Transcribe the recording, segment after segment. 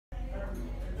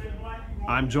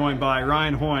I'm joined by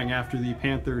Ryan Hoyng after the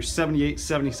Panthers'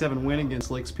 78-77 win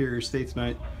against Lake Superior State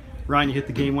tonight. Ryan, you hit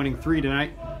the game-winning three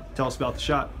tonight. Tell us about the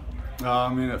shot.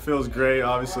 It feels great.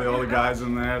 Obviously, all the guys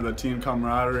in there, the team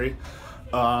camaraderie.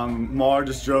 Mar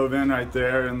just drove in right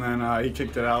there, and then he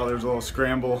kicked it out. There was a little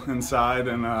scramble inside,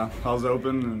 and I was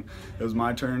open, and it was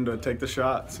my turn to take the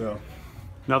shot. So,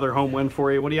 another home win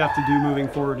for you. What do you have to do moving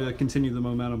forward to continue the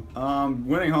momentum?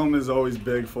 Winning home is always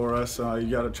big for us. You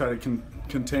got to try to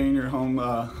contain your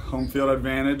home field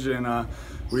advantage, and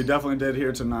we definitely did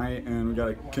here tonight, and we got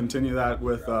to continue that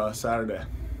with Saturday.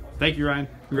 Thank you, Ryan.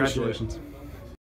 Congratulations.